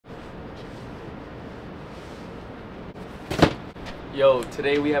Yo,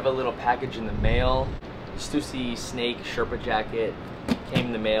 today we have a little package in the mail. Stüssy snake Sherpa jacket came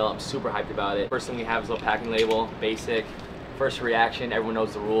in the mail. I'm super hyped about it. First thing we have is a little packing label, basic. First reaction, everyone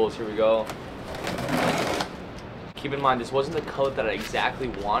knows the rules. Here we go. Keep in mind, this wasn't the color that I exactly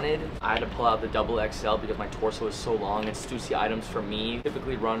wanted. I had to pull out the XXL because my torso is so long, and Stüssy items for me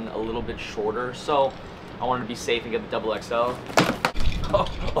typically run a little bit shorter. So I wanted to be safe and get the XXL.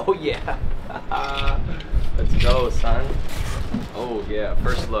 Oh yeah. Let's go, son. Oh yeah,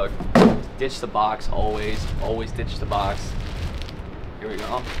 first look. Ditch the box, always ditch the box. Here we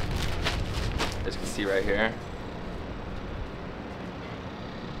go. As you can see right here.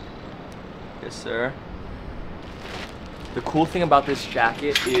 Yes, sir. The cool thing about this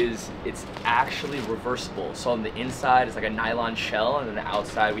jacket is it's actually reversible. So on the inside it's like a nylon shell, and then the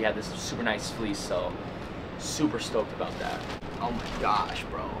outside we have this super nice fleece. So super stoked about that. Oh my gosh,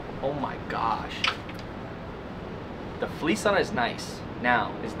 bro. Oh my gosh. The fleece on it is nice.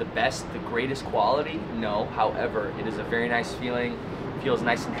 Now, is the best, the greatest quality? No. However, it is a very nice feeling. Feels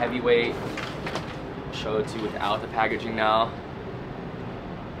nice and heavyweight. I'll show it to you without the packaging now.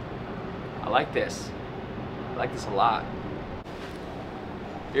 I like this. I like this a lot.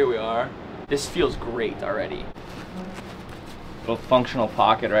 Here we are. This feels great already. Little functional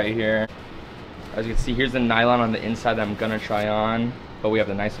pocket right here. As you can see, here's the nylon on the inside that I'm gonna try on, but we have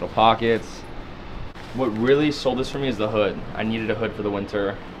the nice little pockets. What really sold this for me is the hood. I needed a hood for the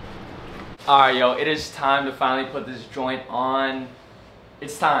winter. All right, yo, it is time to finally put this joint on.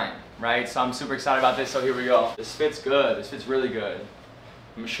 It's time, right? So I'm super excited about this, so here we go. This fits good, this fits really good. I'm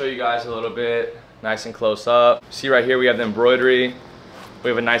gonna show you guys a little bit, nice and close up. See right here, we have the embroidery. We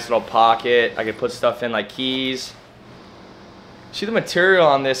have a nice little pocket. I can put stuff in like keys. See, the material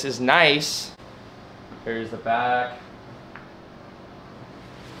on this is nice. Here's the back.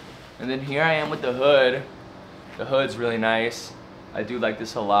 And then here I am with the hood. The hood's really nice. I do like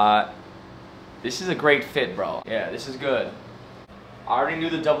this a lot. This is a great fit, bro. Yeah, this is good. I already knew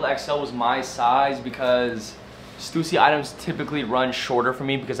the XXL was my size because Stüssy items typically run shorter for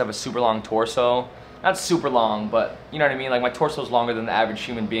me because I have a super long torso. Not super long, but you know what I mean? Like my torso is longer than the average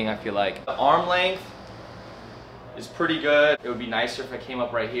human being, I feel like. The arm length is pretty good. It would be nicer if I came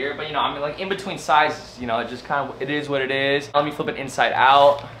up right here, but you know, I mean, like in between sizes, you know, it just kind of, it is what it is. Let me flip it inside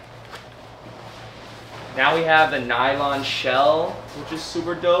out. Now we have the nylon shell, which is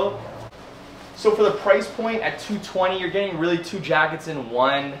super dope. So for the price point at $220, you're getting really two jackets in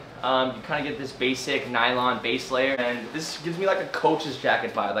one. You kind of get this basic nylon base layer, and this gives me like a coach's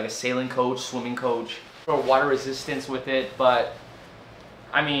jacket vibe, like a sailing coach, swimming coach. For water resistance with it, but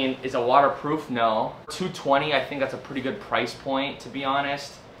I mean, is it waterproof? No. $220, I think that's a pretty good price point, to be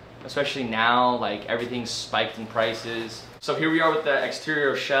honest. Especially now, like everything's spiked in prices. So here we are with the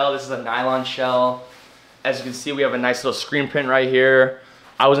exterior shell. This is a nylon shell. As you can see, we have a nice little screen print right here.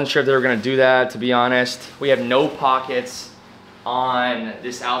 I wasn't sure if they were gonna do that, to be honest. We have no pockets on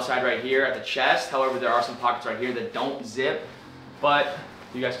this outside right here at the chest. However, there are some pockets right here that don't zip, but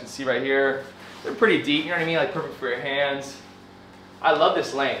you guys can see right here, they're pretty deep, you know what I mean? Like perfect for your hands. I love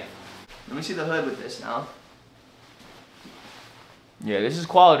this length. Let me see the hood with this now. Yeah, this is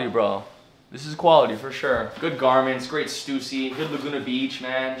quality, bro. This is quality for sure. Good garments, great Stüssy, good Laguna Beach,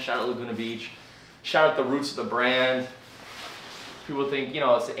 man. Shout out Laguna Beach. Shout out the roots of the brand. People think, you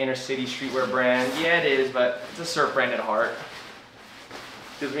know, it's an inner city streetwear brand. Yeah, it is, but it's a surf brand at heart.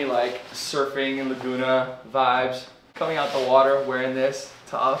 Gives me like surfing and Laguna vibes. Coming out the water wearing this,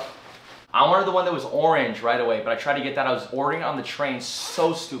 tough. I wanted the one that was orange right away, but I tried to get that. I was ordering it on the train,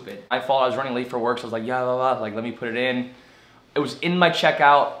 so stupid. My fault, I was running late for work, so I was like, yeah, blah, blah, like let me put it in. It was in my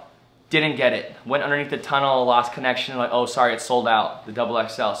checkout, didn't get it. Went underneath the tunnel, lost connection, like, oh, sorry, it's sold out, the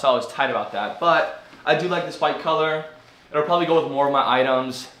XXL. So I was tight about that, but I do like this white color. It'll probably go with more of my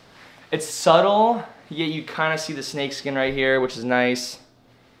items. It's subtle, yet you kind of see the snake skin right here, which is nice.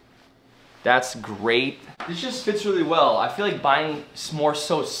 That's great. This just fits really well. I feel like buying more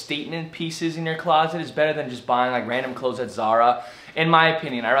so statement pieces in your closet is better than just buying like random clothes at Zara. In my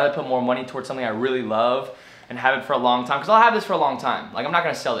opinion, I'd rather put more money towards something I really love and have it for a long time, because I'll have this for a long time. Like I'm not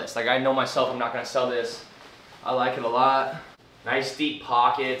gonna sell this. Like I know myself, I'm not gonna sell this. I like it a lot. Nice deep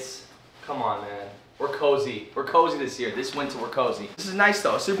pockets. Come on, man. We're cozy. We're cozy this year. This winter, we're cozy. This is nice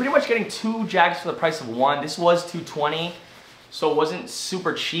though. So you're pretty much getting two jackets for the price of one. This was $220, so it wasn't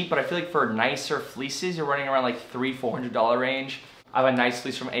super cheap, but I feel like for nicer fleeces, you're running around like $300–400 range. I have a nice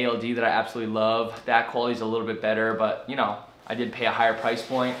fleece from ALD that I absolutely love. That quality is a little bit better, but you know, I did pay a higher price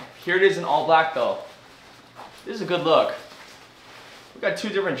point. Here it is in all black though. This is a good look. We got two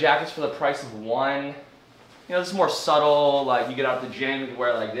different jackets for the price of one. You know, this is more subtle, like you get out the gym, you can wear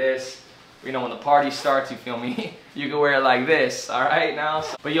it like this. you know, when the party starts, you feel me? You can wear it like this, all right now?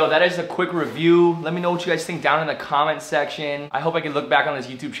 But yo, that is a quick review. Let me know what you guys think down in the comment section. I hope I can look back on this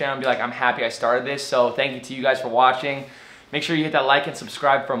YouTube channel and be like, I'm happy I started this. So thank you to you guys for watching. Make sure you hit that like and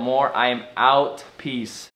subscribe for more. I am out. Peace.